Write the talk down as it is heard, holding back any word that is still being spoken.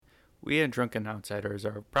We at Drunken Outsiders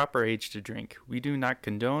are of proper age to drink. We do not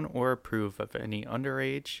condone or approve of any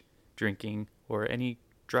underage drinking or any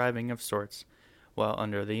driving of sorts while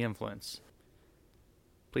under the influence.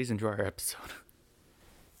 Please enjoy our episode.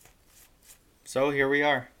 So here we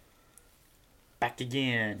are. Back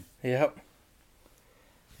again. Yep.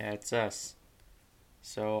 Yeah, it's us.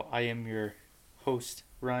 So I am your host,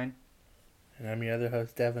 Ryan. And I'm your other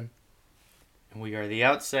host, Devin. And we are the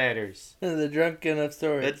Outsiders. The drunken of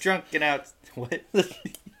sorts. The Drunken Out... What?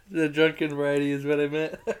 The drunken variety is what I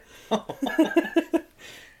meant. I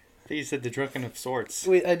think you said the Drunken of Sorts.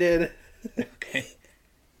 Wait, I did. Okay.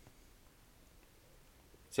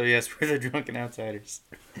 So yes, we're the Drunken Outsiders.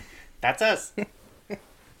 That's us.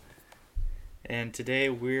 And today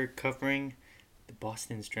we're covering the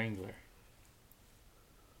Boston Strangler.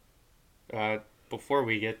 Before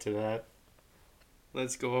we get to that,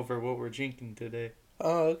 let's go over what we're drinking today.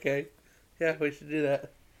 Oh, okay. Yeah, we should do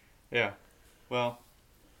that. Yeah. Well,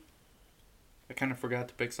 I kind of forgot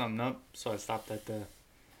to pick something up, so I stopped at the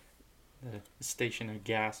station of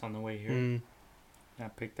gas on the way here. Mm. I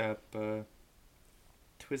picked up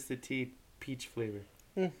Twisted Tea peach flavor.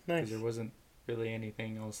 Nice. Because there wasn't really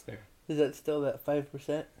anything else there. Is that still that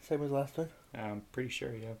 5%? Same as last one? I'm pretty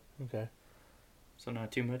sure, yeah. Okay. So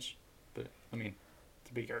not too much, but I mean,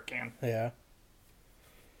 it's a bigger can. Yeah.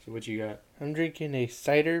 So what you got? I'm drinking a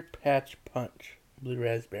Cider Patch Punch. Blue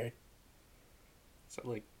raspberry. Is that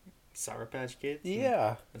like Sour Patch Kids?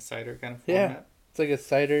 Yeah. A cider kind of Yeah. format? It's like a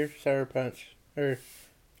cider sour punch. Or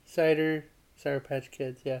cider Sour Patch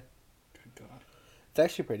Kids, yeah. Good God. It's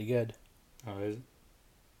actually pretty good. Oh, is it?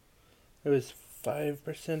 It was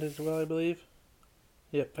 5% as well, I believe.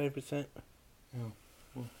 Yep, 5%. Oh.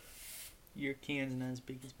 Well, your can's not as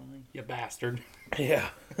big as mine. You bastard. Yeah.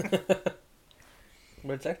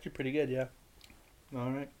 But it's actually pretty good, yeah.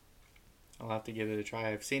 Alright. I'll have to give it a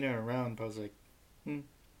try. I've seen it around, but I was like, maybe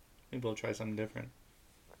I'll try something different.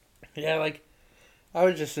 Yeah, like, I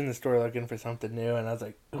was just in the store looking for something new, and I was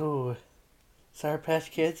like, ooh, Sour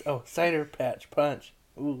Patch Kids? Oh, Cider Patch Punch.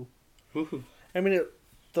 Ooh. Ooh. I mean,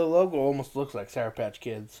 the logo almost looks like Sour Patch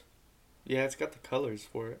Kids. Yeah, it's got the colors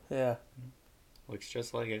for it. Yeah. Looks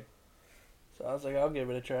just like it. So I was like, I'll give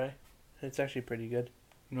it a try. It's actually pretty good.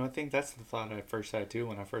 You know, I think that's the thought I first had too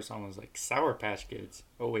when I first saw it. Was like Sour Patch Kids.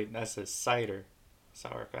 Oh wait, that's a cider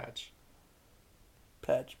Sour Patch.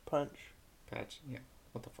 Patch Punch. Patch, yeah.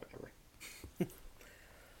 What the fuck ever.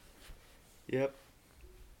 Yep.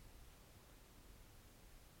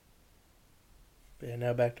 But yeah,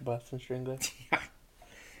 now back to Boston Stangler.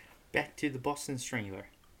 Back to the Boston Strangler.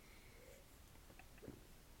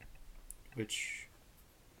 Which...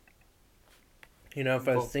 You know, if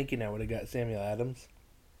I was thinking, I would have got Samuel Adams.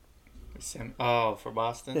 Oh, for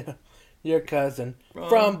Boston? Yeah. Your cousin.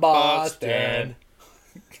 From Boston.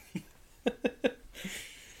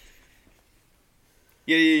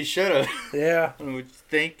 Yeah, you should have. Yeah. I don't know what you're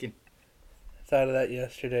thinking. Thought of that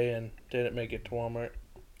yesterday and didn't make it to Walmart.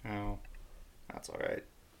 Oh, that's alright.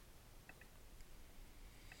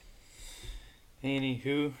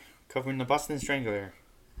 Anywho, covering the Boston Strangler,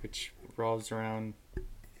 which revolves around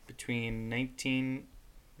between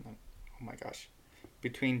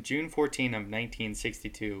between June 14 of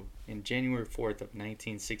 1962 and January 4th of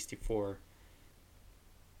 1964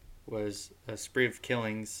 was a spree of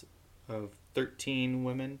killings of 13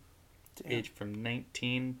 women aged from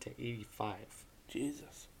 19 to 85.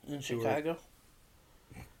 Jesus. In Chicago?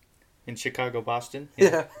 In Chicago, Boston?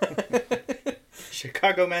 Yeah.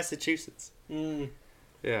 Chicago, Massachusetts. Mm.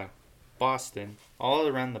 Yeah. Boston. All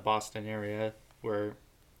around the Boston area where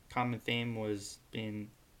common theme was being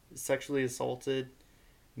sexually assaulted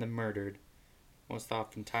and then murdered. Most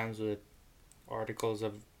oftentimes with articles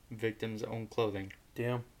of victims' own clothing.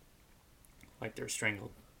 Damn. Like they're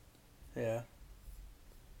strangled. Yeah.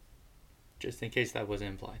 Just in case that was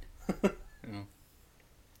implied. You know.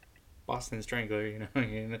 Boston Strangler, you know,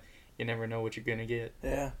 you never know what you're gonna get.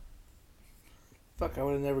 Yeah. Fuck, I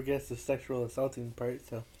would have never guessed the sexual assaulting part,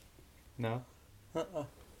 so. No? Uh-uh.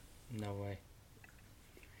 No way.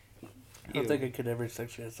 I don't think I could ever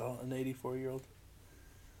sexually assault an 84-yeold.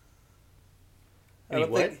 Any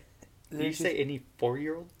what? Did you say any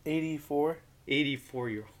 4-year-old? 84.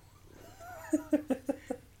 84-year-old.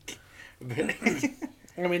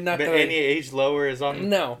 I mean, not but that any age lower is on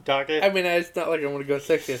no docket? I mean, it's not like I'm going to go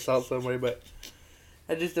sexually assault somebody, but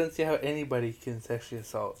I just don't see how anybody can sexually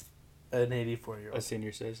assault an 84-year-old. A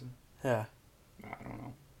senior citizen? Yeah. I don't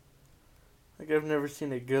know. Like, I've never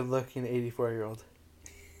seen a good-looking 84-year-old.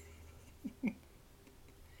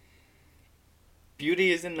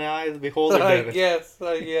 Beauty is in the eye of the beholder, David. Yes,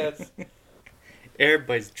 yes.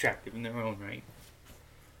 Everybody's attractive in their own right.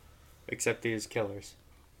 Except these killers.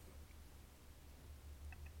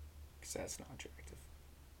 Because that's not attractive.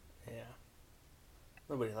 Yeah.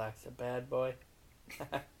 Nobody likes a bad boy.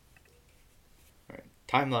 Alright,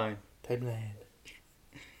 timeline. Timeline.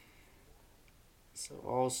 So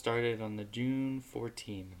all started on the June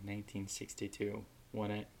 14, 1962,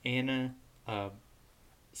 when Anna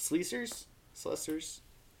Slesers?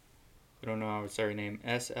 I don't know how to say her name.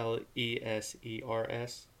 Slesers.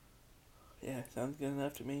 Yeah, sounds good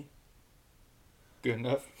enough to me. Good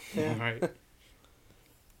enough? Yeah. Alright.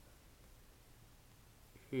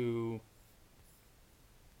 Who...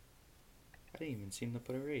 I didn't even seem to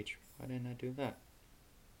put her age. Why didn't I do that?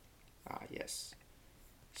 Ah, yes.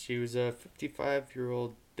 She was a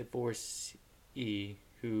 55-year-old divorcee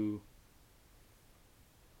who,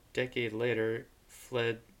 a decade later,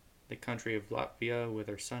 fled the country of Latvia with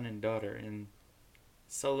her son and daughter and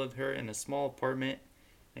settled her in a small apartment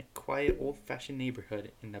in a quiet, old-fashioned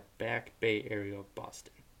neighborhood in the Back Bay area of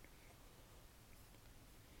Boston.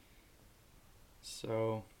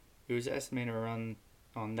 So, it was estimated around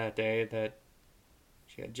on that day that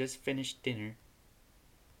she had just finished dinner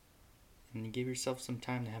and gave herself some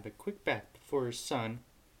time to have a quick bath before her son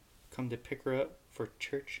come to pick her up for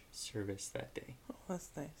church service that day. Oh, that's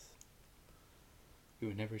nice. We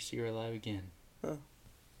would never see her alive again. Huh.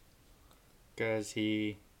 Because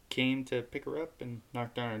he came to pick her up and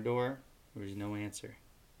knocked on her door. There was no answer.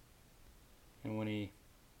 And when he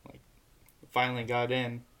finally got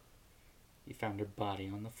in, he found her body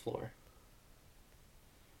on the floor.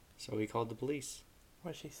 So he called the police.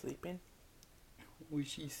 Was she sleeping? Was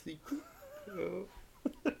she sleeping? Oh.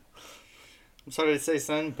 I'm sorry to say,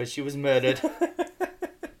 son, but she was murdered.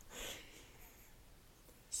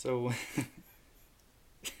 So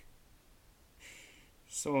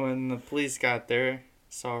when the police got there,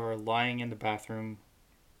 saw her lying in the bathroom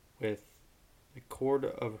with the cord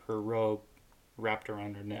of her robe wrapped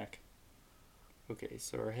around her neck. Okay,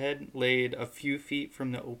 so her head laid a few feet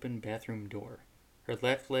from the open bathroom door. Her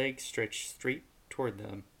left leg stretched straight toward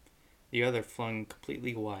them. The other flung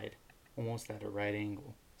completely wide, almost at a right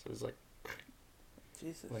angle. So it was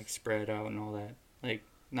Jesus. spread out and all that.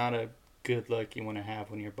 Not a good look you want to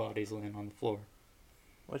have when your body's laying on the floor.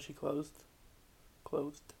 Was she closed?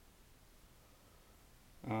 Closed?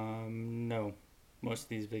 No. Most of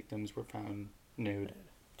these victims were found nude.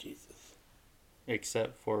 Jesus.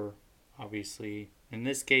 Except for, obviously, in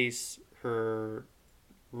this case, her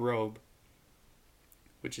robe,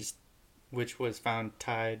 which was found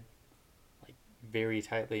tied very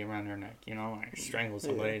tightly around her neck. Strangle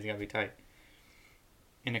somebody, it's gotta be tight.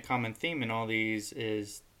 And a common theme in all these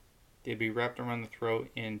is they'd be wrapped around the throat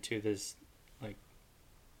into this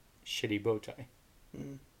shitty bow tie.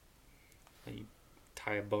 Mm. You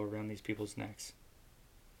tie a bow around these people's necks.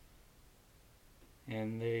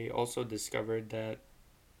 And they also discovered that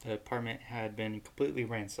the apartment had been completely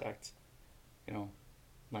ransacked.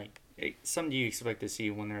 Something you expect to see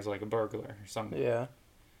when there's a burglar or something. Yeah.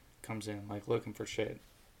 Comes in looking for shit.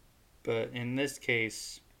 But in this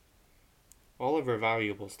case, all of her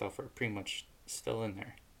valuable stuff are pretty much still in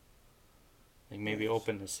there. Maybe Nice.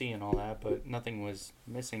 open to see and all that, but nothing was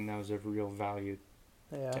missing that was of real value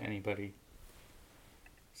Yeah. to anybody.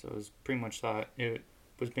 So it was pretty much thought it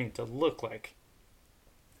was made to look like.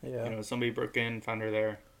 Yeah. Somebody broke in, found her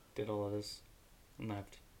there, did all of this, and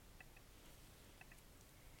left.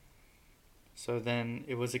 So then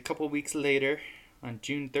it was a couple weeks later, on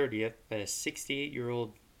June 30th, that a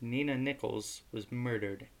 68-year-old Nina Nichols was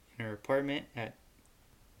murdered in her apartment at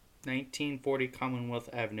 1940 Commonwealth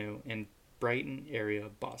Avenue in Brighton area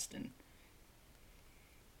of Boston.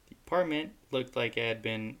 The apartment looked like it had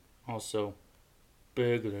been also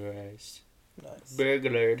burglarized. Nice.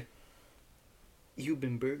 Burglared. You've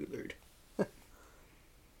been burglared.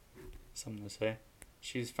 Something to say.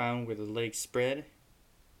 She was found with her legs spread,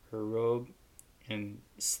 her robe and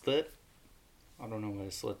slip. I don't know what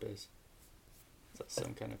a slip is. Is that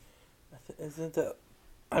some kind of... Isn't that...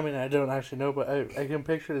 I mean, I don't actually know, but I can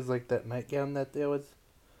picture it as that nightgown that they always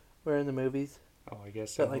wear in the movies. Oh, I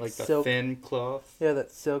guess so. That, The silk. thin cloth. Yeah,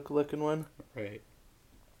 that silk-looking one. Right.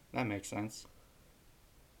 That makes sense.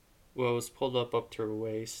 Well, it was pulled up to her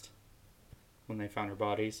waist when they found her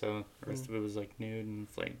body, so the rest of it was nude and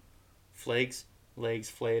flags. Legs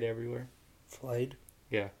flayed everywhere. Flayed?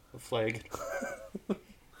 Yeah, a flag.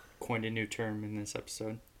 Coined a new term in this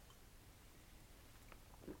episode.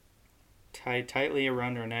 Tied tightly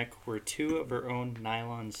around her neck were two of her own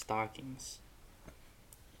nylon stockings,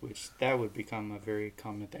 which that would become a very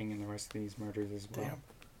common thing in the rest of these murders as well. Damn.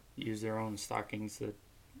 Use their own stockings to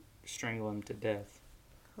strangle them to death.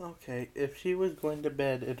 Okay, if she was going to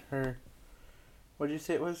bed in her... What did you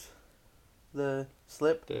say it was? The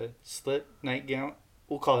slip? The slip nightgown.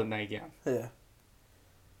 We'll call it nightgown. Yeah.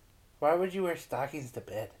 Why would you wear stockings to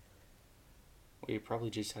bed? Well, you probably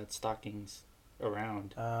just had stockings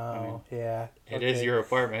around. Oh, yeah. It is your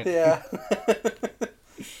apartment. Yeah.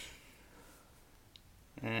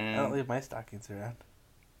 And I don't leave my stockings around.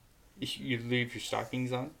 you leave your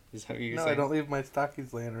stockings on? Is that what you're No, saying? I don't leave my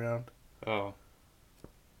stockings laying around. Oh.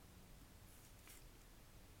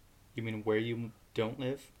 You mean where you don't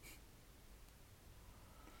live?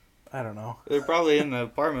 I don't know. They're probably in the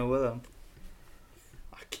apartment with them.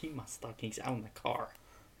 I keep my stockings out in the car.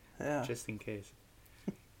 Yeah. Just in case.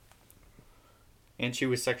 And she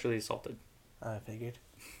was sexually assaulted. I figured.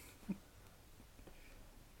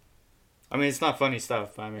 I mean, it's not funny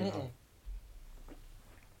stuff. I mean,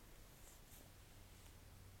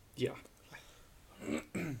 yeah.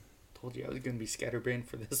 Told you I was going to be scatterbrained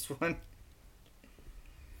for this one.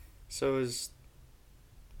 So it was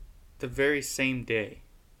the very same day,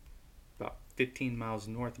 about 15 miles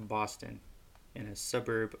north of Boston, in a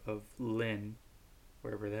suburb of Lynn,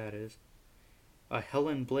 wherever that is,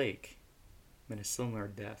 Helen Blake met a similar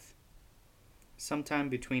death. Sometime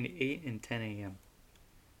between 8 and 10 a.m.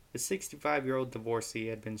 The 65-year-old divorcee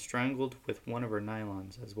had been strangled with one of her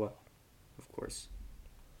nylons as well, of course.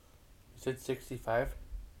 You said 65?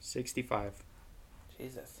 65.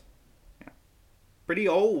 Jesus. Pretty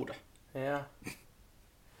old. Yeah.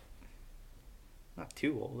 Not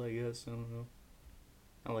too old, I guess. I don't know.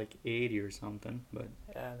 Not like 80 or something, but...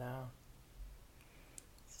 Yeah, no.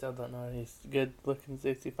 Still don't know any good-looking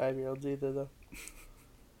 65-year-olds either, though.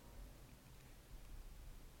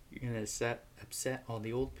 You're going to upset all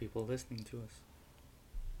the old people listening to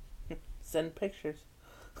us. Send pictures.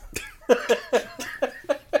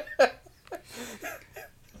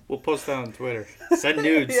 We'll post that on Twitter. Send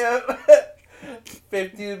nudes. Yeah.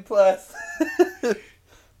 15 plus.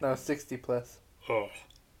 No, 60 plus. Oh.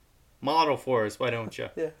 Model for us, why don't you?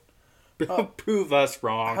 Yeah. Prove us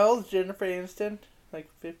wrong. How old's Jennifer Aniston? Like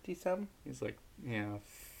 50-something? He's like,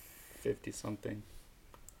 50-something.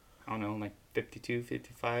 I don't know, like 52,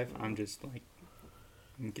 55. I'm just like,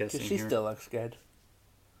 I'm guessing Because she here. still looks good.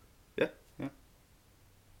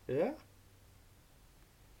 Yeah.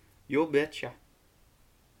 You'll betcha.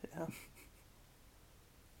 Yeah.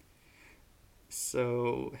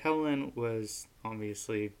 So Helen was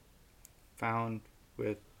obviously found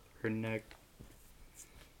with her neck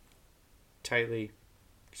tightly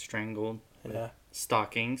strangled with Yeah.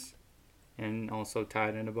 stockings and also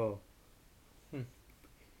tied in a bow.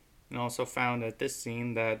 And also found at this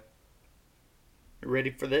scene that, ready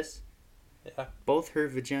for this? Yeah. Both her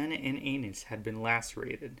vagina and anus had been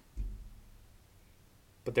lacerated.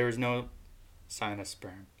 But there was no sign of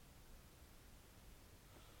sperm.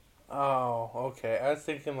 Oh, okay. I was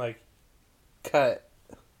thinking, like, cut.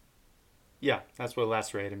 Yeah, that's what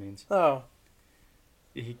lacerated means. Oh.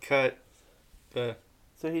 He cut the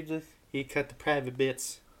So he just... private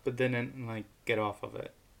bits, but didn't, like, get off of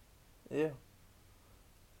it. Yeah.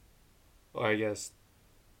 Or I guess,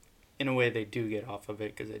 in a way they do get off of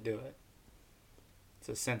it because they do it. It's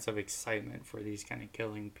a sense of excitement for these kind of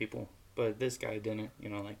killing people. But this guy didn't,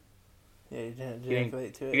 like... Yeah, he didn't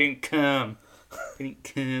ejaculate to it. He didn't come. He didn't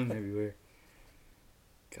come everywhere.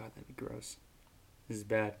 God, that'd be gross. This is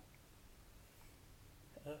bad.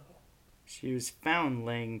 Oh. She was found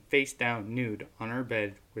laying face down nude on her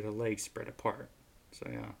bed with her legs spread apart. So,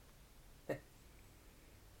 yeah.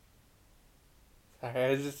 Sorry,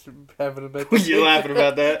 I was just having a mental You're laughing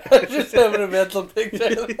about that? I was just having a mental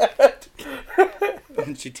picture of that. Why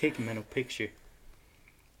don't you take a mental picture?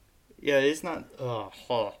 Yeah, it's not...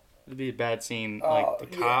 It'd be a bad scene. Like, the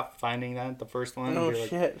cop finding that, the first one. No like,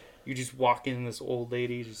 shit. You just walk in, this old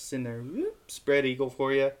lady just sitting there, whoop, spread eagle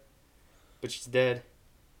for you. But she's dead.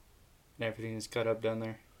 And everything is cut up down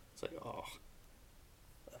there. It's like, oh.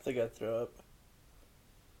 I think I'd throw up.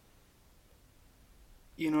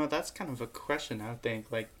 That's kind of a question, I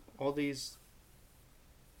think. Like, all these...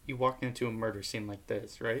 You walk into a murder scene like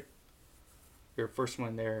this, right? You're the first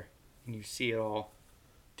one there, and you see it all.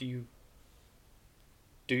 Do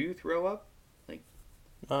you throw up? Like,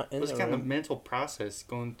 Not in what's the kind room. of mental process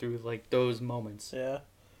going through, like, those moments? Yeah.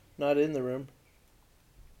 Not in the room.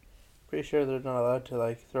 Pretty sure they're not allowed to,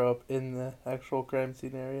 like, throw up in the actual crime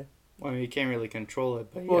scene area. Well, I mean, you can't really control it,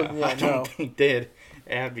 but Well, I don't think they'd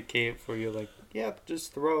advocate for you, like, yeah,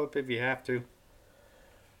 just throw up if you have to.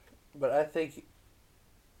 But I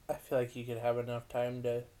feel like you could have enough time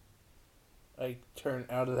to, like, turn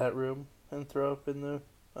out of that room and throw up in the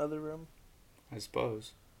other room. I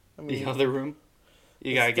suppose. I mean, The other room?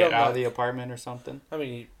 You it's gotta get still out not- of the apartment or something? I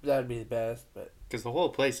mean, that'd be the best, but... Because the whole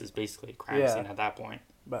place is basically a crime Yeah. scene at that point.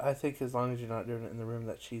 But I think as long as you're not doing it in the room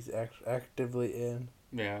that she's actively in,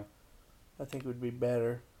 Yeah. I think it would be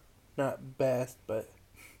better. Not best, but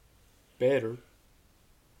Better.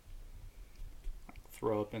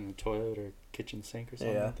 Throw up in the toilet or kitchen sink or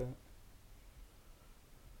something like that.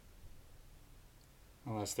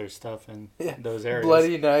 Unless there's stuff in those areas.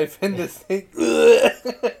 Bloody knife in the sink.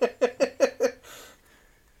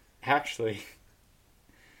 Actually,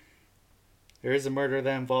 there is a murder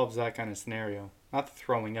that involves that kind of scenario. Not the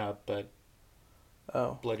throwing up, but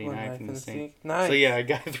bloody knife in the sink. Nice. So yeah, a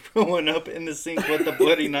guy throwing up in the sink with the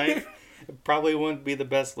bloody knife. It probably wouldn't be the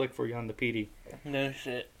best look for you on the PD. No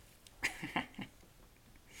shit.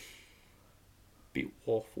 Be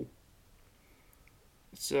awful.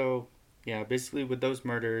 So, yeah, basically with those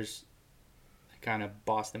murders, the kind of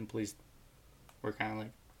Boston police were kind of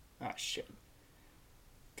like, oh shit.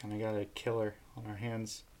 Kind of got a killer on our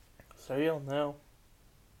hands. Serial? No.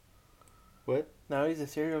 What? No, he's a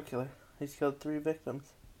serial killer. He's killed 3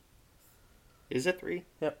 victims. Is it 3?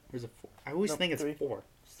 Yep. Or is it 4? I always think it's 3. 4.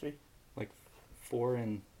 It's 3. Like 4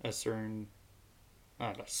 in a certain,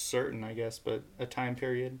 not a certain, I guess, but a time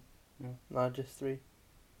period. No, Not just 3.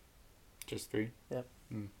 Just 3? Yep.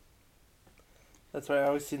 Mm. That's why I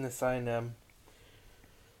always seen the sign,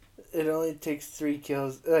 it only takes 3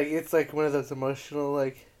 kills. Like, it's like one of those emotional,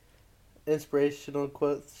 like, inspirational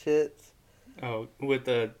quotes shits. Oh, with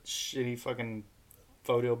the shitty fucking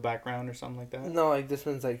photo background or something like that? No, like, this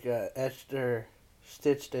one's, like, etched or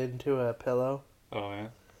stitched into a pillow. Oh, yeah?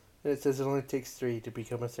 And it says it only takes 3 to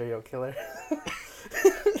become a serial killer.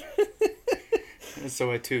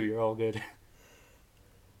 So at 2, you're all good.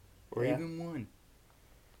 Or Yeah. even 1.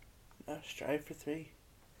 No, strive for 3.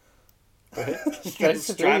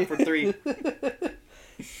 Strive for 3.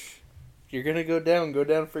 If you're gonna go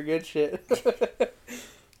down for good shit.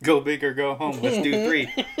 Go big or go home. Let's do 3.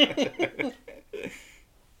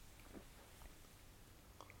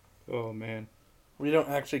 Oh, man. We don't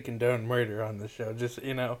actually condone murder on this show, just,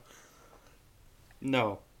 you know.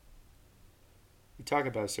 No. We talk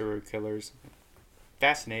about serial killers.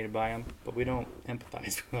 Fascinated by them, but we don't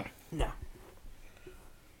empathize with them. No.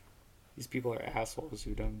 These people are assholes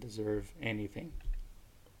who don't deserve anything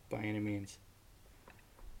by any means.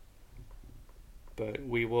 But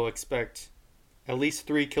we will expect at least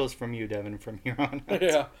 3 kills from you, Devin, from here on out.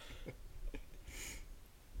 Yeah.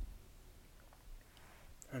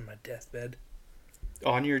 On my deathbed.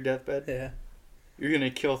 On your deathbed? Yeah. You're going to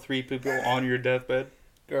kill 3 people on your deathbed?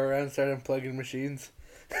 Go around and start unplugging machines.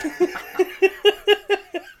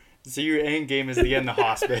 So your end game is to get in the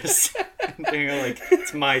hospice. And you're like,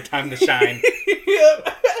 it's my time to shine.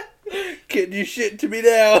 Yep. Can you shit to me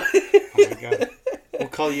now? Oh my god. We'll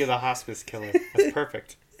call you the hospice killer. That's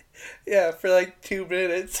perfect. Yeah, for like 2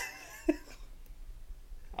 minutes.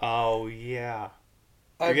 Oh, yeah.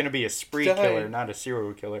 You're going to be a spree killer, not a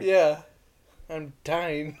serial killer. Yeah. I'm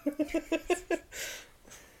dying.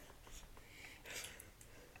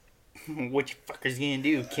 What you fuckers gonna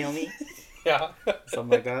do? Kill me? Yeah. Something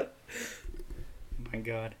like that. Oh my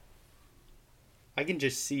god. I can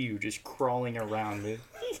just see you just crawling around, dude.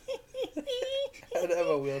 I'd have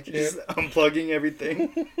a wheelchair. Just unplugging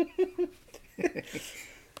everything.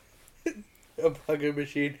 Unplugging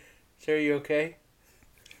machine. Sir, you okay?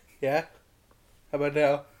 Yeah? How about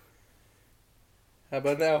now? How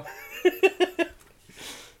about now?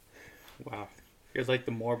 Wow. You're like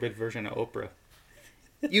the morbid version of Oprah.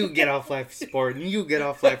 You get off life support, and you get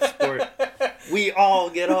off life support. We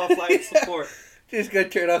all get off life support. Just gotta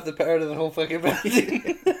turn off the power to the whole fucking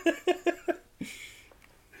building.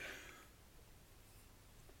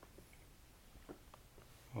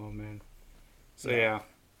 Oh, man. So, yeah.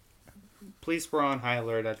 Police were on high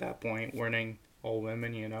alert at that point, warning all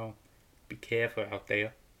women, you know, be careful out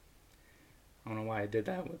there. I don't know why I did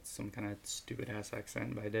that with some kind of stupid-ass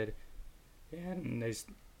accent, but I did. Yeah, and I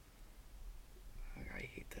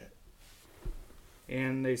hate that.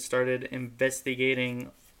 And they started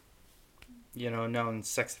investigating, you know, known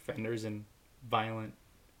sex offenders and violent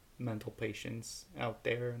mental patients out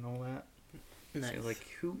there and all that. Nice. So like,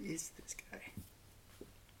 who is this guy?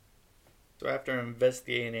 So after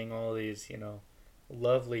investigating all these, you know,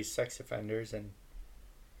 lovely sex offenders and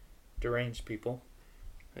deranged people.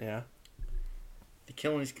 Yeah. The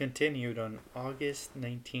killings continued on August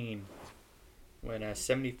 19, when a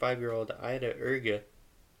 75-year-old Ida Erga,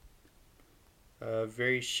 a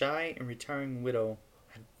very shy and retiring widow,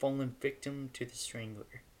 had fallen victim to the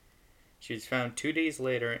Strangler. She was found 2 days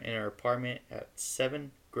later in her apartment at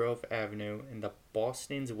 7 Grove Avenue in the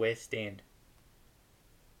Boston's West End.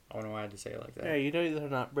 I don't know why I had to say it like that. Yeah, you know they're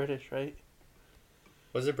not British, right?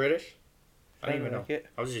 Was it British? I don't even know. It.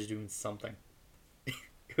 I was just doing something.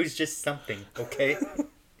 It was just something, okay?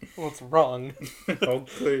 What's wrong?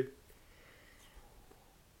 Okay.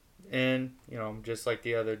 And, just like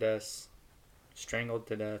the other deaths, strangled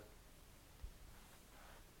to death.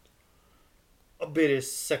 A bit of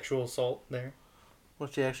sexual assault there.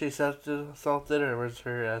 Was she actually assaulted, or was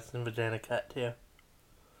her ass and vagina cut too?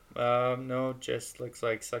 No, just looks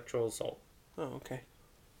like sexual assault. Oh, okay.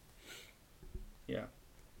 Yeah.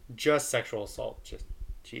 Just sexual assault. Just,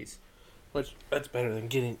 jeez. That's better than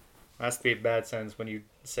getting. Has to be a bad sentence when you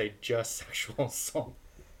say just sexual assault.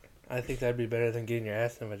 I think that'd be better than getting your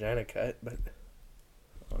ass and vagina cut, but.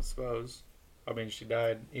 I suppose. I mean, she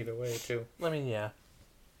died either way, too. I mean, yeah.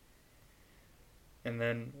 And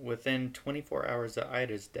then within 24 hours of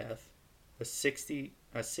Ida's death, a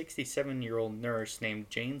 67-year-old nurse named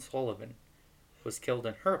Jane Sullivan was killed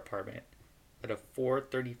in her apartment at a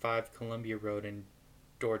 435 Columbia Road in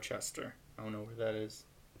Dorchester. I don't know where that is.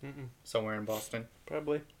 Somewhere in Boston.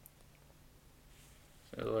 Probably.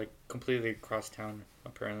 So, like, completely across town,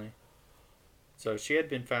 apparently. So she had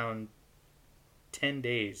been found 10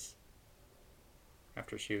 days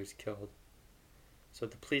after she was killed. So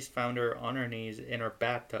the police found her on her knees in her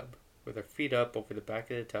bathtub with her feet up over the back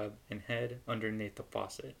of the tub and head underneath the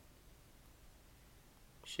faucet.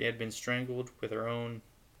 She had been strangled with her own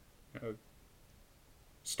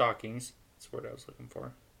stockings. That's the word I was looking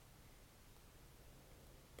for.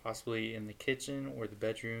 Possibly in the kitchen or the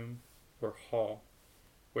bedroom or hall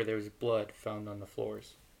where there was blood found on the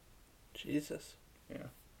floors. Jesus. Yeah.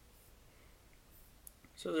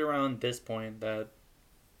 So it was around this point that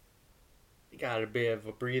he got a bit of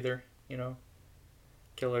a breather,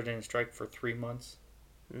 Killer didn't strike for 3 months.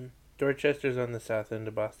 Dorchester's on the south end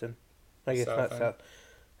of Boston. I guess not south.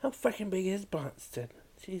 How fucking big is Boston?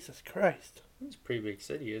 Jesus Christ. It's a pretty big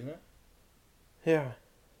city, isn't it? Yeah.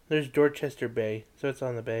 There's Dorchester Bay, so it's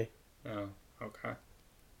on the bay. Oh, okay.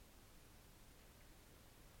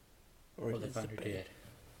 Or Well, they is found the her bay? dead.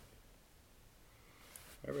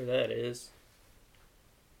 Wherever that is.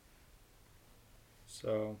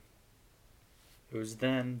 So, it was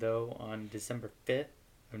then, though, on December 5th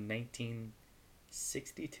of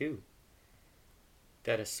 1962,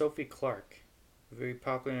 that a Sophie Clark, a very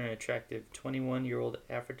popular and attractive 21-year-old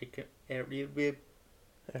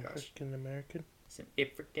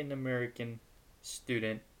African-American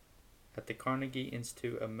student at the Carnegie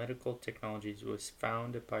Institute of Medical Technologies was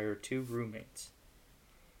found by her two roommates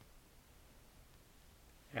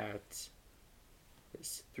at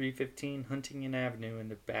 315 Huntington Avenue in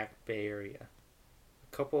the Back Bay area,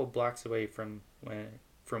 a couple of blocks away from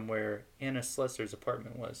where Anna Slessor's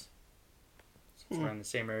apartment was. So it's around the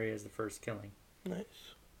same area as the first killing.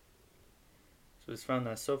 Nice. So it was found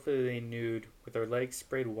that Sophie lay nude with her legs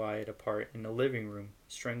sprayed wide apart in the living room,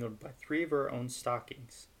 strangled by 3 of her own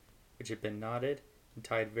stockings, which had been knotted and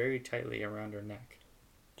tied very tightly around her neck.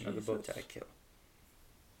 Another bow tie kill.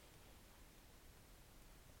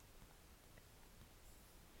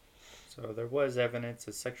 So there was evidence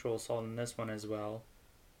of sexual assault in this one as well.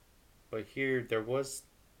 But here there was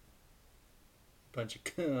a bunch of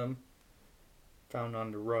cum found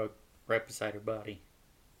on the rug right beside her body.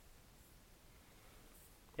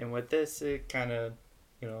 And with this, it kind of,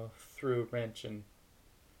 threw a wrench in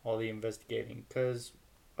all the investigating. Because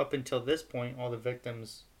up until this point, all the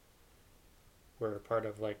victims were part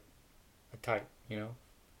of, like, a type, Yeah.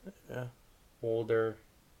 Older,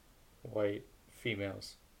 white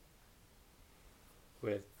females.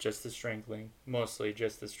 With just the strangling, mostly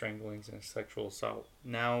just the stranglings and sexual assault.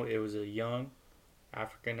 Now it was a young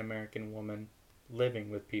African-American woman living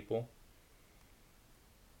with people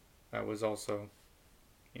that was also,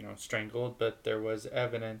 strangled, but there was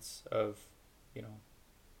evidence of,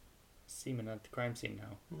 semen at the crime scene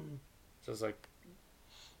now. So it's like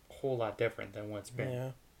a whole lot different than what's been.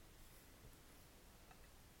 Yeah.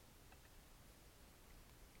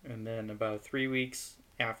 And then about 3 weeks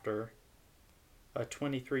after, a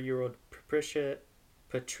 23-year-old Patricia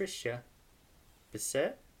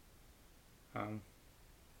Bissett,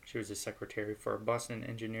 she was a secretary for a Boston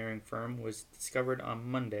engineering firm, was discovered on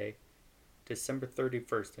Monday, December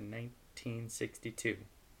 31st in 1962.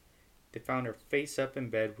 They found her face up in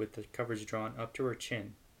bed with the covers drawn up to her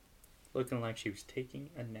chin, looking like she was taking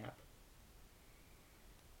a nap.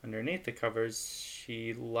 Underneath the covers,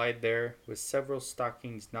 she lied there with several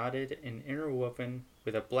stockings knotted and interwoven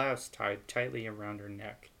with a blouse tied tightly around her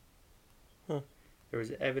neck. Huh. There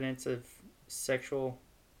was evidence of sexual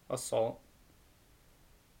assault,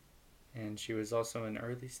 and she was also in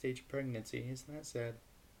early stage pregnancy. Isn't that sad?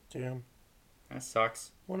 Damn. That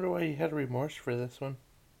sucks. Wonder why you had remorse for this one.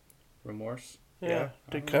 Remorse? Yeah.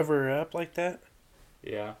 To cover her up like that?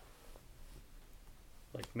 Yeah.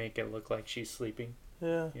 like make it look like she's sleeping.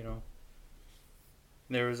 Yeah. You know.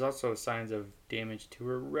 There was also signs of damage to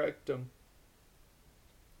her rectum.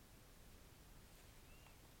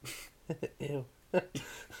 Ew.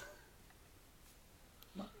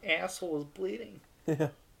 My asshole is bleeding. Yeah.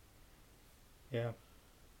 Yeah.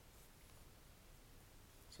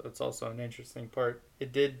 So it's also an interesting part.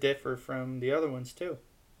 It did differ from the other ones too,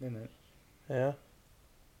 didn't it? Yeah.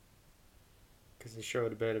 Because it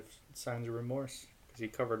showed a bit of signs of remorse. Because he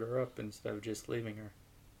covered her up instead of just leaving her.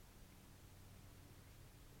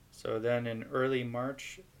 So then in early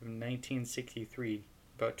March of 1963,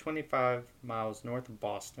 about 25 miles north of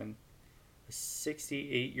Boston, a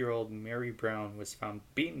 68-year-old Mary Brown was found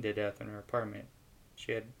beaten to death in her apartment.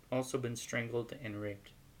 She had also been strangled and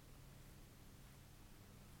raped.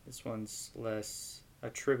 This one's less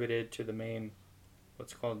attributed to the main,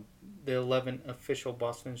 what's called the 11 official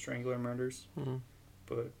Boston Strangler murders,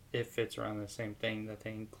 but it fits around the same thing that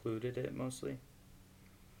they included it mostly.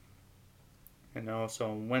 And also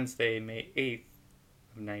on Wednesday, May 8th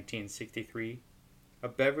of 1963, a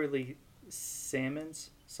Beverly Salmons,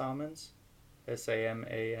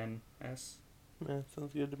 S-A-M-A-N-S, Yeah,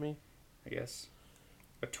 sounds good to me. I guess,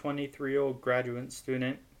 a 23-year-old graduate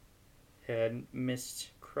student had missed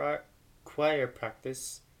choir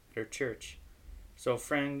practice at her church. So a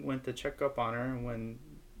friend went to check up on her, and when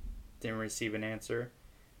didn't receive an answer,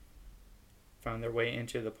 found their way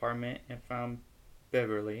into the apartment and found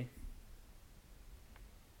Beverly.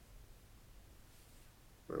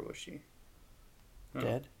 Where was she? Oh.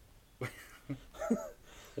 Dead?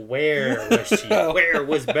 Where was she? Where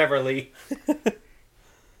was Beverly?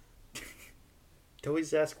 They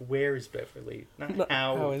always ask, where's Beverly? Not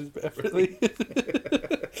how. How is Beverly?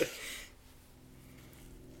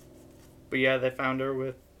 But yeah, they found her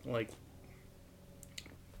with, like,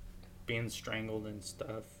 being strangled and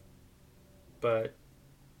stuff. But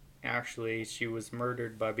actually, she was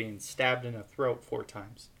murdered by being stabbed in the throat 4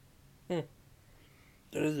 times. That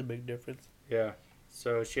is a big difference. Yeah.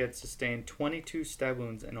 So she had sustained 22 stab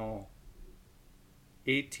wounds in all.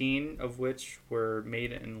 18 of which were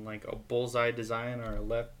made in like a bullseye design on her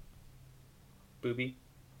left boobie.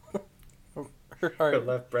 Her heart. Her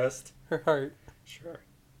left breast. Her heart. Sure.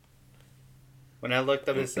 When I looked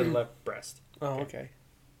up, it said left breast. Oh, okay.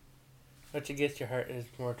 But I guess your heart is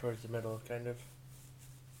more towards the middle, kind of.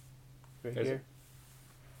 Right Is here. it?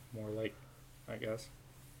 More like, I guess.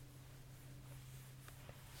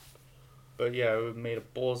 But yeah, it made a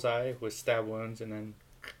bullseye with stab wounds and then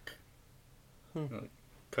like,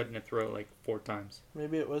 cut in the throat like 4 times.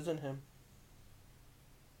 Maybe it wasn't him.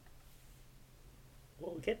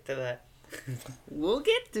 We'll get to that. We'll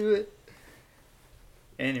get to it.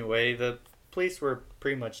 Anyway, the police were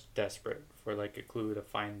pretty much desperate for like a clue to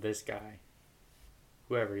find this guy,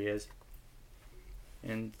 whoever he is.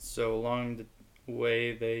 And so along the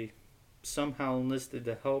way, they somehow enlisted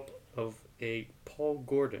the help of a Paul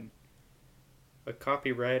Gordon, a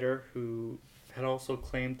copywriter who had also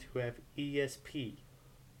claimed to have ESP.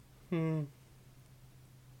 You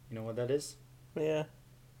know what that is? Yeah.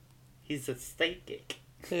 He's a psychic.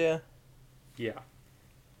 Yeah. Yeah.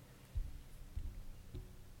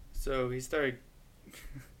 So he started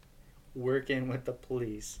working with the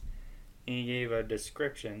police, and he gave a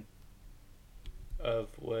description of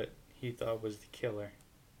what he thought was the killer.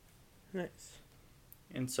 Nice.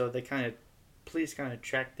 And so police kind of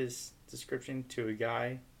tracked this description to a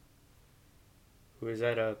guy who was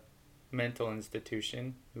at a mental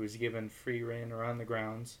institution, who was given free rein around the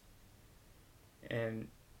grounds, and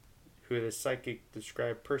who the psychic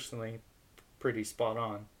described personally pretty spot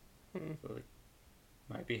on. So like,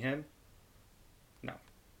 might be him? No.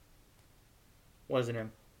 Wasn't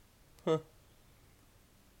him. Huh.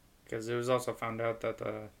 Because it was also found out that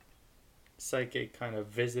the psychic kind of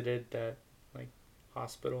visited that like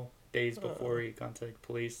hospital days before he contacted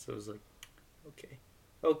police. So it was like,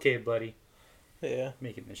 okay, buddy, Yeah.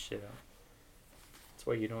 making this shit up. That's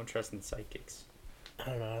why you don't trust in psychics. I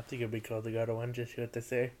don't know. I think it'd be called the God of One, just what they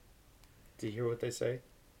say. Do you hear what they say?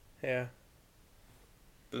 Yeah.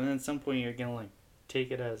 But then at some point you're gonna like take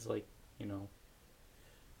it as like, you know,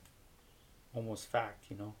 almost fact,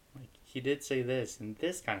 you know, like he did say this and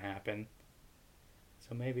this kind of happened,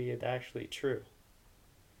 so maybe it's actually true.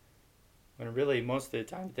 When really most of the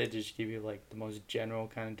time they just give you like the most general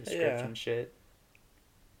kind of description shit.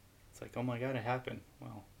 It's like, oh my god, it happened.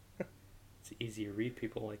 Well, it's easy to read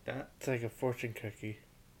people like that. It's like a fortune cookie.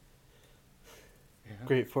 Yeah.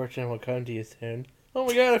 Great fortune will come to you soon. Oh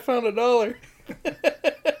my god, I found $1.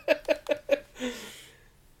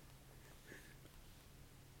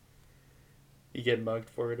 You get mugged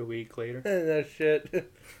for it a week later. No shit.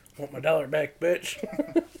 Want my dollar back, bitch.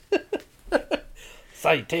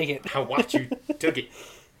 Saw you take it. I watched you took it.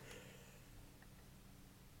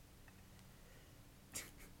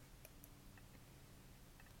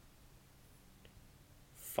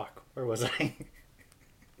 Fuck, where was I?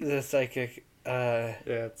 The psychic. Yeah,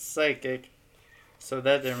 it's psychic. So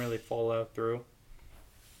that didn't really fall out through.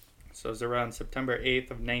 So it was around September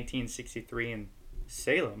 8th of 1963 in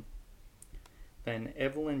Salem. Then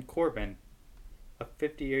Evelyn Corbin, a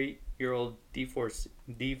 58-year-old divorce.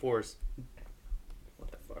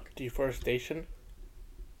 What the fuck? Deforestation?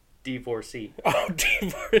 Divorcee. Oh,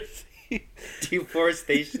 divorcee.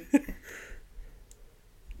 Deforestation.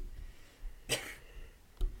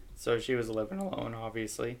 So she was living alone,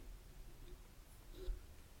 obviously.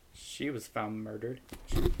 She was found murdered.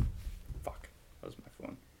 Fuck, that was my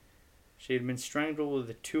phone. She had been strangled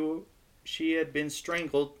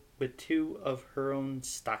with two of her own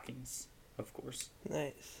stockings, of course.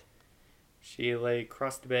 Nice. She lay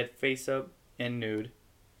across the bed, face up and nude.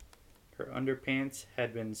 Her underpants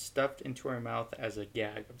had been stuffed into her mouth as a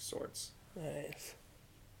gag of sorts. Nice.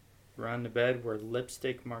 Around the bed were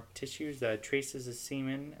lipstick marked tissues that had traces of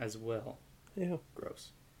semen as well. Ew.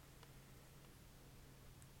 Gross.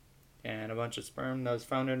 And a bunch of sperm that was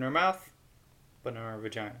found in her mouth, but in her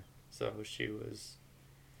vagina. So she was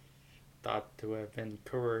thought to have been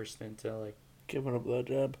coerced into, like... Giving a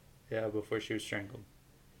blowjob. Yeah, before she was strangled.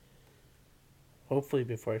 Hopefully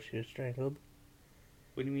before she was strangled.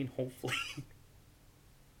 What do you mean, hopefully?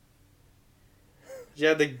 She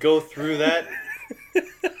had to go through that?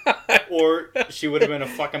 Or she would have been a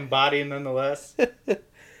fucking body nonetheless? I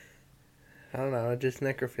don't know, just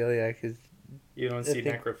necrophilia, because... You don't see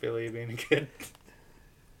necrophilia being good.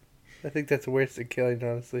 I think that's worse than killing,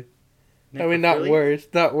 honestly. Necrophilia? I mean,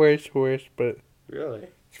 not worse, but... Really?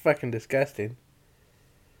 It's fucking disgusting.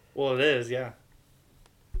 Well, it is, yeah.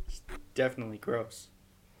 It's definitely gross.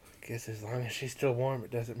 I guess as long as she's still warm,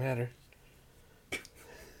 it doesn't matter.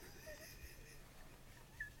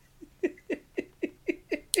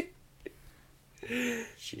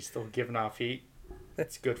 She's still giving off heat.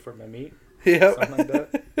 That's good for my meat. Yep. Something like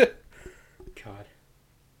that. God.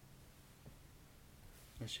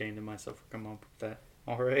 I'm ashamed of myself for coming up with that.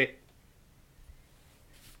 Alright.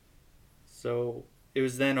 So, it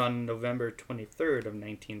was then on November 23rd of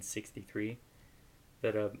 1963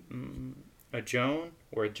 that a Joan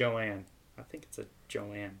or a Joanne, I think it's a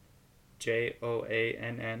Joanne,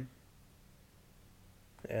 Joann.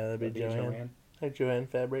 Yeah, that'd be Joanne. Like Joanne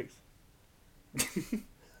Fabrics.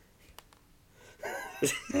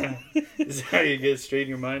 Is that how you get straight in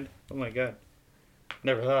your mind? Oh my god.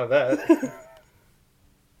 Never thought of that.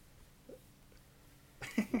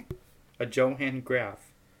 A Johann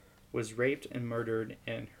Graf was raped and murdered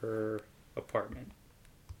in her apartment.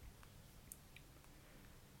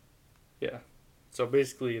 Yeah. So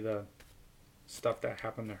basically the stuff that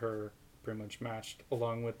happened to her pretty much matched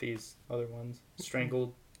along with these other ones.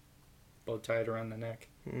 Strangled, bow tied around the neck.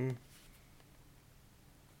 Mm.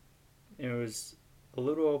 It was a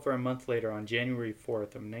little over a month later, on January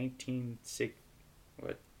 4th of 1960.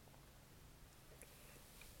 What?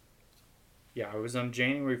 Yeah, it was on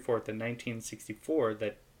January 4th of 1964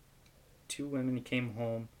 that two women came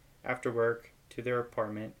home after work to their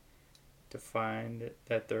apartment to find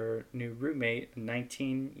that their new roommate,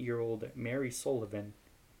 19-year-old Mary Sullivan,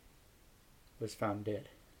 was found dead.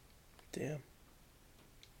 Damn.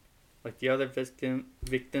 Like the other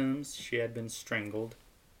victims, she had been strangled.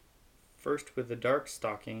 First with a dark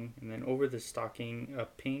stocking, and then over the stocking, a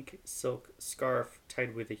pink silk scarf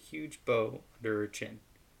tied with a huge bow under her chin.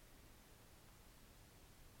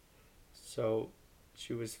 So,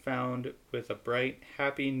 she was found with a bright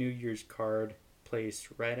Happy New Year's card placed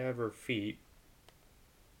right at her feet,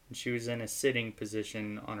 and she was in a sitting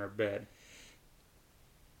position on her bed.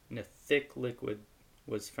 And a thick liquid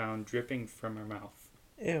was found dripping from her mouth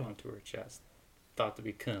Ew. onto her chest, thought to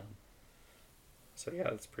be cum. So yeah,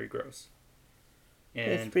 that's pretty gross.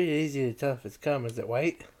 And It's pretty easy to tell if it's cum. Is it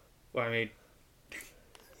white? well, I mean,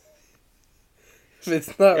 If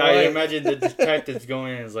it's not I white... imagine the detective's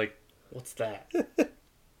going in and is like, "What's that?"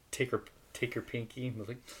 Take her pinky and was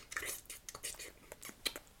like,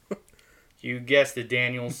 "You guessed it,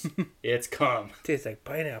 Daniels. It's cum. Tastes like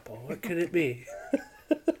pineapple. What could it be?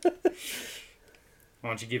 Why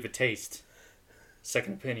don't you give it a taste?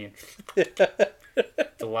 Second opinion.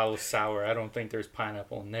 It's a little sour. I don't think there's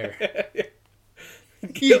pineapple in there."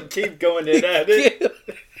 You keep going to that.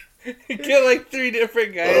 Get like 3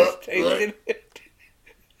 different guys tasting it.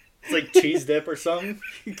 It's like cheese dip or something.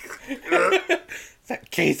 Is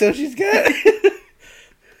that queso she's got?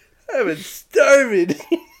 I've been starving.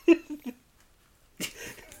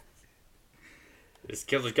 This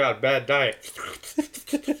killer's got a bad diet.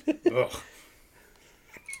 Ugh.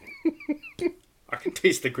 I can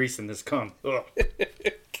taste the grease in this cum. Ugh.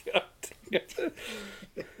 God.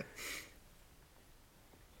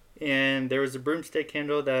 And there was a broomstick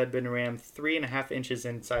handle that had been rammed 3.5 inches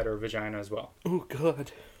inside her vagina as well. Oh,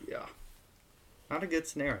 God. Yeah. Not a good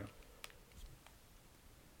scenario.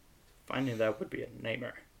 Finding that would be a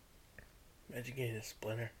nightmare. Imagine getting a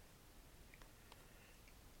splinter.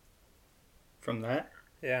 From that?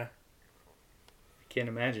 Yeah. I can't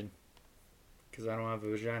imagine. Because I don't have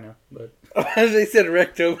a vagina, but... They said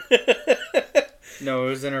rectum. No, it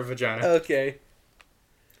was in her vagina. Okay.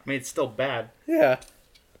 I mean, it's still bad. Yeah.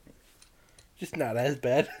 Just not as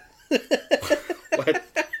bad. What?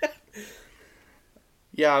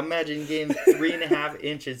 Yeah, imagine getting 3.5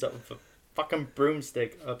 inches of a fucking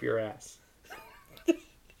broomstick up your ass.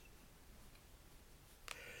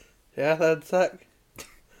 Yeah, that'd suck.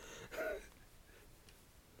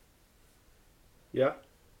 Yeah?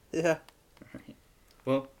 Yeah. Alright.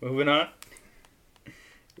 Well, moving on.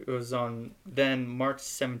 It was on then March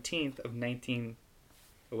 17th of 19...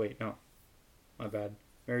 Oh, wait, no. My bad.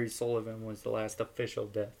 Mary Sullivan was the last official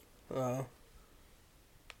death. Oh.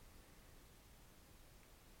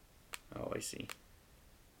 Oh, I see.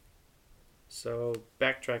 So,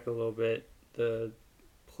 backtrack a little bit. The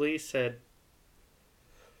police said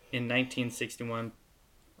in 1961,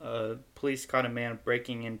 police caught a man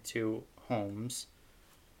breaking into homes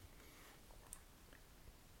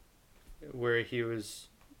where he was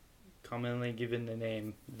commonly given the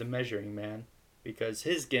name the Measuring Man because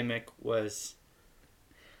his gimmick was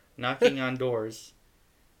knocking on doors,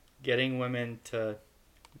 getting women to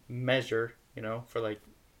measure, for like,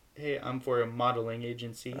 hey, I'm for a modeling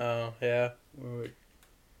agency. Oh, yeah. We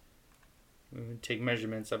would take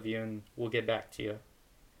measurements of you and we'll get back to you.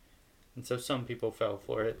 And so some people fell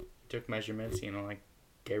for it, took measurements, like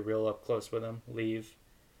get real up close with them, leave,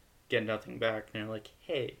 get nothing back, and they're like,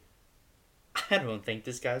 hey, I don't think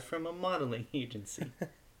this guy's from a modeling agency.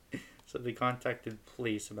 So they contacted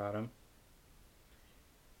police about him.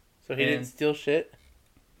 So he didn't steal shit?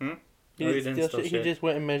 Hmm? He No, didn't steal shit. He just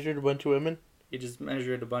went and measured a bunch of women? He just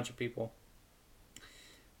measured a bunch of people.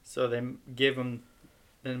 So they gave him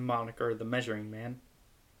the moniker the Measuring Man.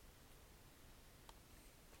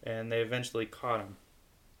 And they eventually caught him.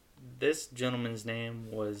 This gentleman's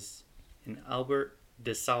name was an Albert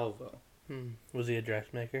DeSalvo. Was he a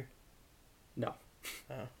dressmaker? No.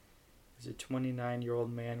 Oh. He's a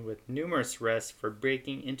 29-year-old man with numerous arrests for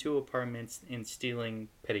breaking into apartments and stealing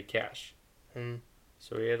petty cash.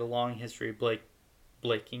 So he had a long history of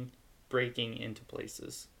breaking into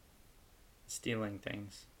places, stealing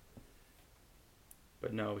things.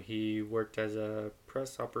 But no, he worked as a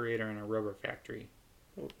press operator in a rubber factory.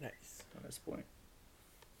 Oh, nice. At this point.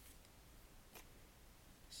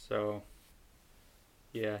 So,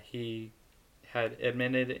 yeah, he had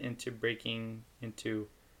admitted into breaking into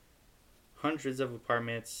hundreds of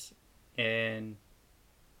apartments and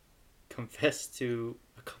confessed to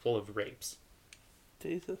a couple of rapes.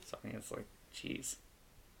 Jesus. So, I mean, it's like, jeez.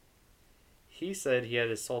 He said he had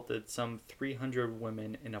assaulted some 300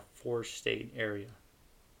 women in a 4-state area.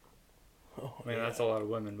 Oh, I mean, that's a lot of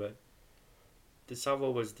women, but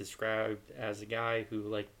DeSalvo was described as a guy who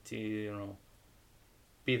liked to,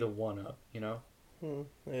 be the one-up,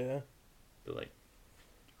 Yeah. Be like,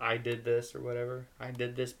 I did this or whatever. I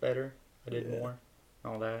did this better. I did more.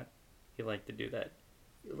 All that. He liked to do that.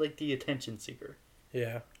 Like the attention seeker.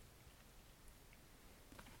 Yeah.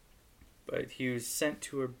 But he was sent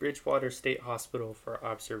to a Bridgewater State Hospital for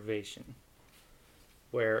observation,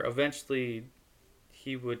 where eventually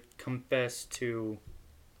he would confess to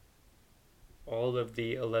all of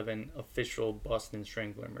the 11 official Boston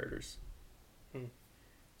Strangler murders.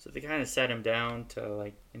 So they kind of sat him down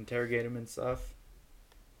to interrogate him and stuff.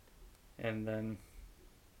 And then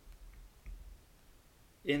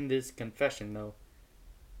in this confession, though,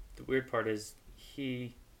 the weird part is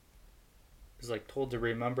he was told to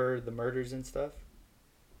remember the murders and stuff.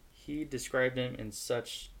 He described them in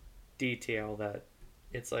such detail that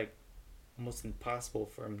it's almost impossible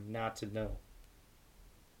for him not to know.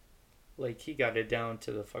 He got it down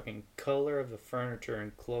to the fucking color of the furniture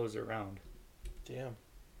and clothes around. Damn.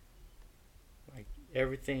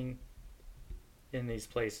 Everything in these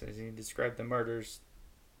places. He described the murders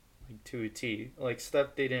to a T.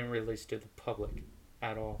 Stuff they didn't release to the public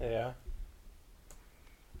at all. Yeah.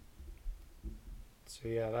 So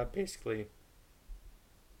yeah, that basically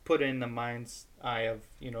put in the mind's eye of,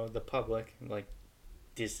 the public.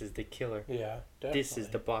 This is the killer. Yeah, definitely. This is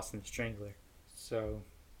the Boston Strangler. So,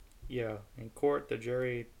 yeah, in court, the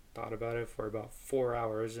jury thought about it for about 4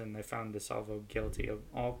 hours, and they found DeSalvo guilty of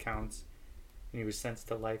all counts, and he was sentenced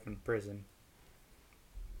to life in prison.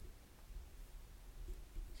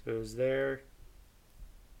 So it was there.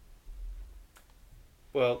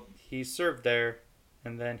 Well, he served there,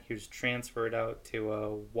 and then he was transferred out to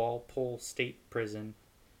a Walpole State Prison,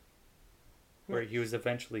 where he was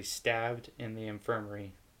eventually stabbed in the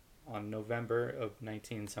infirmary on November of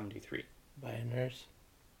 1973. By a nurse?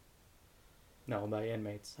 No, by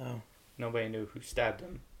inmates. Oh. Nobody knew who stabbed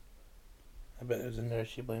him. I bet it was a nurse.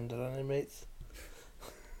 She blamed it on inmates.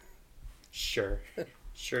 Sure.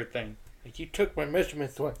 Sure thing. Like, you took my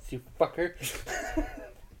measurements once, you fucker.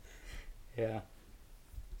 Yeah.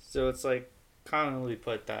 So it's like commonly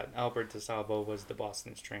put that Albert DeSalvo was the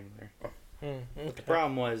Boston Strangler. Okay. But the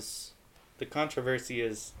problem was, the controversy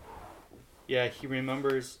is, yeah, he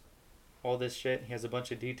remembers all this shit. He has a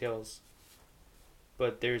bunch of details.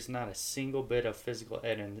 But there's not a single bit of physical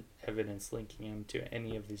evidence linking him to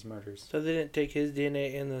any of these murders. So they didn't take his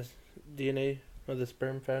DNA and the DNA of the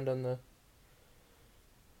sperm found on the...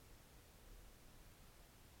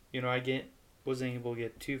 You know, wasn't able to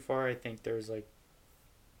get too far. I think there's like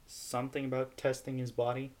something about testing his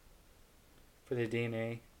body for the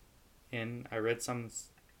DNA, and I read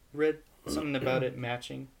something about it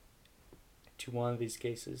matching to one of these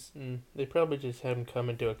cases. They probably just had him come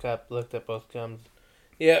into a cup, looked at both gums.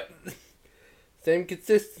 Yep. Same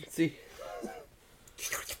consistency.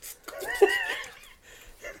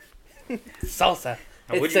 Salsa.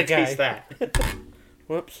 Now, It's would you a guy. taste that?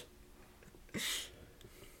 Whoops.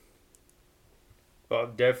 Well,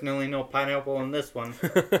 definitely no pineapple in this one.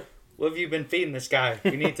 What have you been feeding this guy?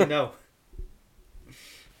 We need to know.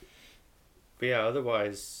 But yeah,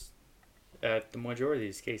 otherwise, at the majority of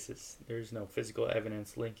these cases, there's no physical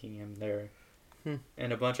evidence linking him there.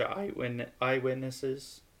 And a bunch of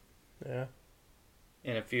eyewitnesses. Yeah.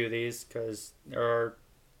 In a few of these, because there are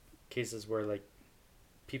cases where like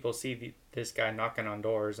people see this guy knocking on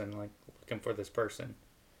doors and like looking for this person,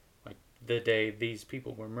 like the day these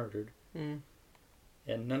people were murdered.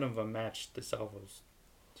 And none of them matched DeSalvo's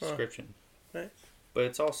description. Nice. But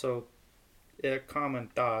it's also a common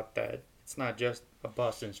thought that it's not just a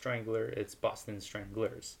Boston Strangler, it's Boston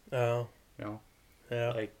Stranglers. Oh. You know?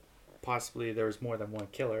 Yeah. Like, possibly there was more than one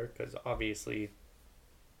killer, because obviously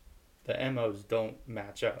the MOs don't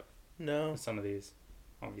match up. No. With some of these.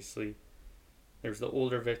 Obviously, there's the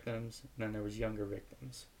older victims, and then there was younger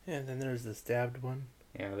victims. Yeah, and then there was the stabbed one.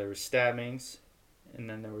 Yeah, there was stabbings, and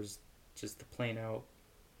then there was just the plain out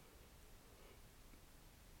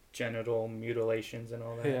genital mutilations and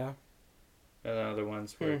all that. Yeah. And then other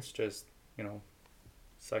ones where it's just, you know,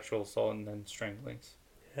 sexual assault and then stranglings.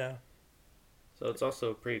 Yeah. So it's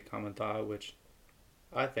also a pretty common thought, which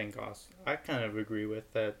I think I kind of agree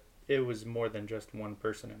with, that it was more than just one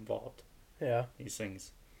person involved. Yeah. These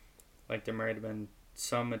things. Like there might have been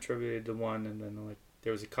some attributed to one, and then like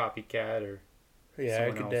there was a copycat or Yeah, I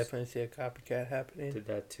someone could else definitely see a copycat happening. did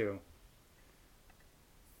that too.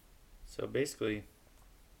 So basically,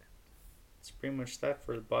 it's pretty much that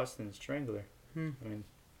for the Boston Strangler. I mean,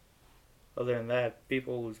 other than that,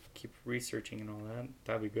 people who keep researching and all that,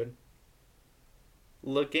 that'd be good.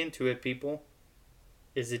 Look into it, people.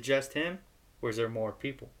 Is it just him, or is there more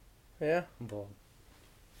people Yeah. involved?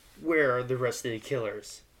 Where are the rest of the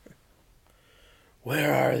killers?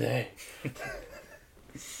 Where are they?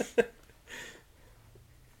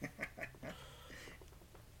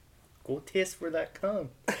 Go taste for that cum.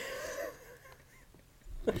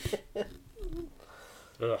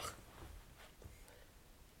 Ugh.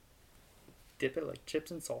 Dip it like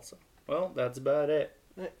chips and salsa. Well, that's about it.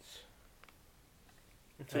 Nice.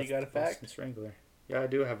 So you got a the Boston fact? Strangler. Yeah, I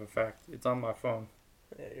do have a fact. It's on my phone.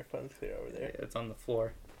 Yeah, your phone's clear over there. Yeah, it's on the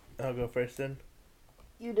floor. I'll go first then.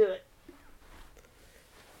 You do it.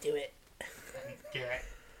 Do it. Do it.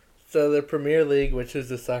 So the Premier League, which is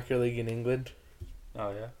the soccer league in England,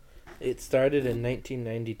 Oh, yeah? it started in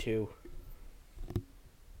 1992.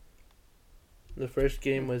 The first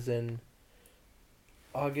game was in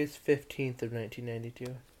August 15th of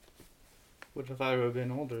 1992. Would have thought it would have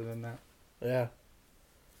been older than that. Yeah.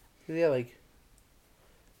 Yeah, like,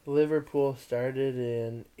 Liverpool started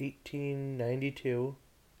in 1892.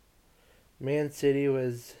 Man City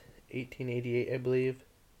was 1888, I believe.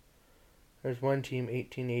 There's one team,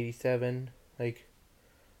 1887. Like,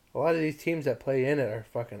 a lot of these teams that play in it are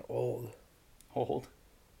fucking old. Old?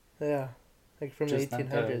 Yeah. Like from Just the not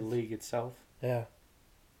 1800s. the league itself? Yeah.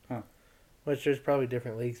 Huh. Which there's probably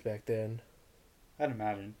different leagues back then. I'd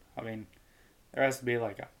imagine. I mean, there has to be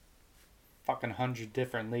like a fucking 100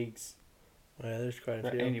 different leagues Yeah, there's quite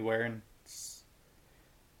a few. anywhere in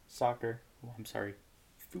soccer. Well, I'm sorry,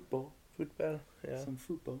 Football. Football, yeah. Some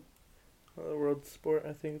football. The world sport,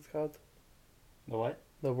 I think it's called. The what?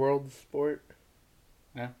 The world sport.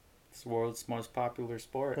 Yeah. It's the world's most popular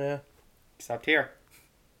sport. Yeah. Except here.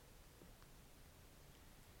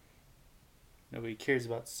 Nobody cares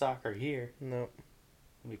about soccer here. No.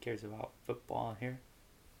 Nobody cares about football here.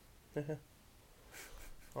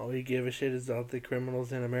 All we give a shit is all the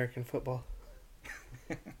criminals in American football.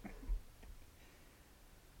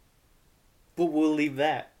 But we'll leave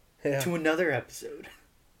that Yeah. to another episode.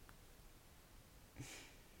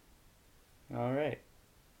 All right.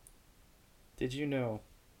 Did you know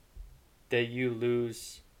that you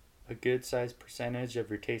lose a good sized percentage of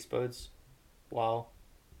your taste buds while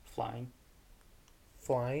flying?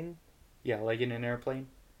 Flying? Yeah, like in an airplane.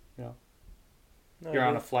 No, You're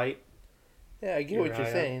on a flight. Yeah, I get what you're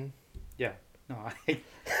saying. Yeah. No,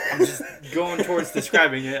 I'm just going towards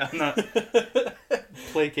describing it. I'm not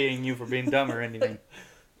placating you for being dumb or anything.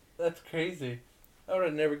 That's crazy. I would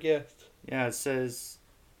have never guessed. Yeah, it says,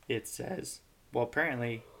 well,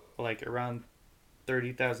 apparently, like around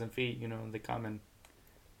 30,000 feet, you know, the common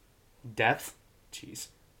depth, the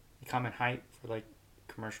common height for like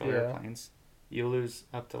commercial airplanes, you lose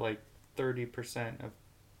up to like 30% of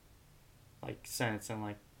like scents and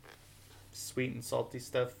like sweet and salty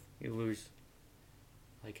stuff. You lose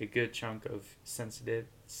like a good chunk of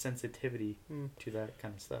sensitivity to that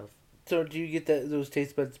kind of stuff. So do you get those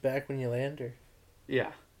taste buds back when you land, or?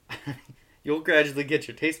 Yeah. You'll gradually get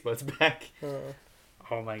your taste buds back.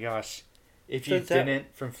 Oh my gosh. If you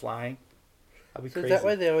didn't from flying, that'd be crazy. Is that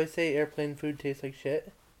why they always say airplane food tastes like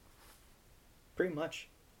shit? Pretty much.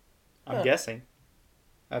 I'm guessing.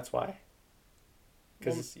 That's why.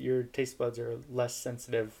 Because your taste buds are less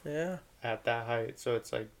sensitive at that height. So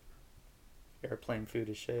it's like airplane food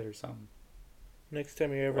is shit or something. Next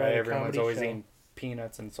time you're ever at a comedy show. Everyone's always eating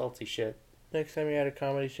peanuts and salty shit. Next time you're at a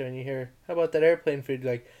comedy show and you hear, how about that airplane food?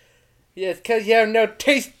 You're like, yeah, it's because you have no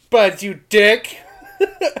taste buds, you dick.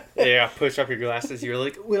 Yeah, push up your glasses. You're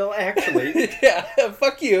like, well, actually. Yeah,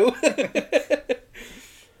 fuck you.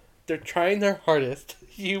 They're trying their hardest.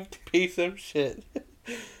 You piece of shit.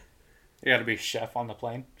 You gotta be a chef on the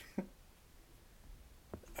plane.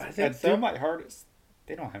 I think so. My hardest.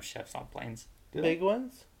 They don't have chefs on planes. Big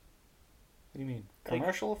ones? What do you mean?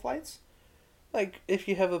 Commercial flights? Like, if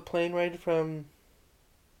you have a plane ride from...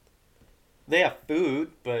 They have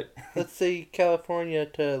food, but... Let's say California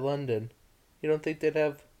to London. You don't think they'd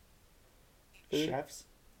have food? Chefs?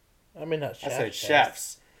 I mean, not chefs. I said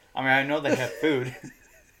chefs. I mean, I know they have food.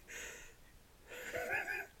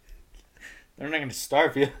 They're not going to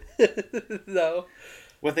starve you. No.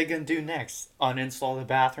 What are they going to do next? Uninstall the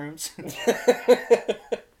bathrooms?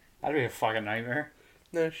 That'd be a fucking nightmare.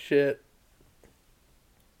 No shit.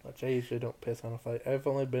 Which I usually don't piss on a flight. I've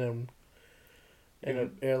only been in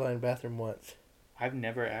an airline bathroom once. I've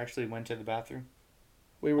never actually went to the bathroom.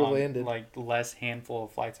 We were landed. Like, the less handful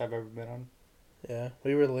of flights I've ever been on. Yeah,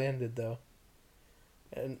 we were landed, though.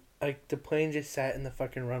 And, like, the plane just sat in the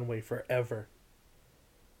fucking runway forever.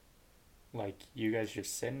 Like, you guys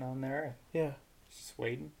just sitting on there? Yeah. Just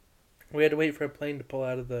waiting? We had to wait for a plane to pull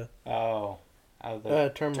out of the... Oh. Out of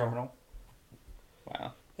the terminal.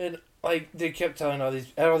 Wow. And, like, they kept telling all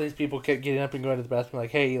these people kept getting up and going to the bathroom,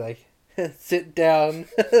 like, hey, like, sit down.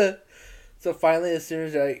 So finally, as soon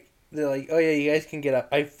as they're like, oh yeah, you guys can get up,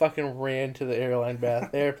 I fucking ran to the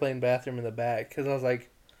airplane bathroom in the back, because I was like,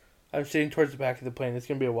 I'm sitting towards the back of the plane, it's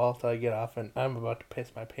going to be a while till I get off, and I'm about to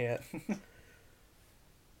piss my pants.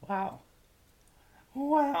 Wow.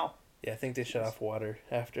 Yeah, I think they shut off water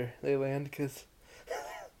after they land, because...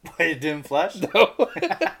 Wait, it didn't flush? No.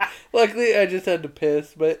 Luckily, I just had to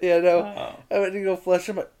piss, but yeah, no. I went to go flush,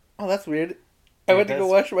 I'm like, oh, that's weird. I went to go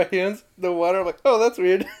wash my hands, the water, I'm like, oh, that's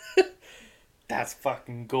weird. That's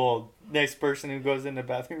fucking gold. Next person who goes in the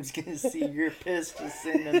bathroom is going to see your piss just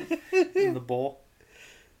sitting in the bowl.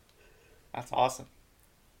 That's awesome.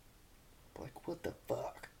 Like, what the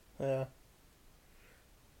fuck? Yeah.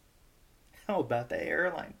 How about the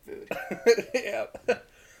airline food? Yeah.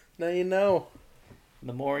 Now you know.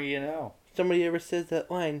 The more you know. Somebody ever says that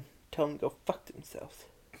line, tell them to go fuck themselves.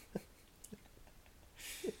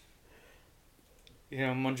 You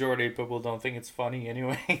know, majority of people don't think it's funny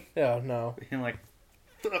anyway. Oh, no. You're like,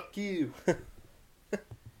 fuck you.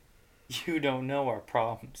 You don't know our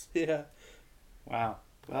problems. Yeah. Wow.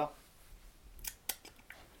 Well.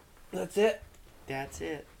 That's it.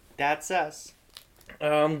 That's us.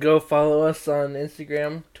 Go follow us on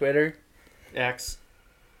Instagram, Twitter. X.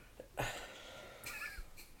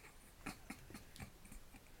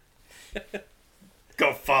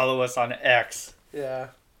 Go follow us on X. Yeah.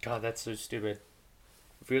 God, that's so stupid.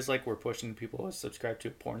 feels like we're pushing people to subscribe to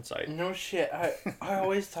a porn site. No shit. I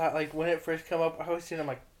always thought, like, when it first come up, I always seen I'm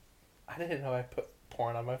like, I didn't know I put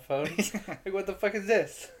porn on my phone. Like, what the fuck is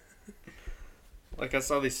this? Like, I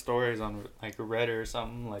saw these stories on, like, Reddit or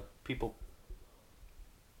something, like, people,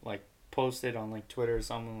 like, posted on, like, Twitter or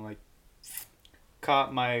something, like,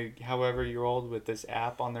 caught my however-year-old with this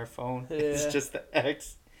app on their phone. Yeah. It's just the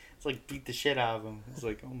X. It's like, beat the shit out of them. It's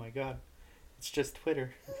like, oh my god. It's just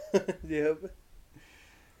Twitter. Yep.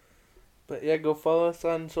 But yeah, go follow us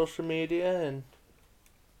on social media and...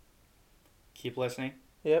 Keep listening.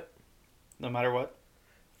 Yep. No matter what.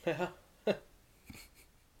 Yeah.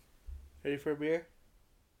 Ready for a beer?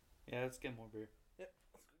 Yeah, let's get more beer.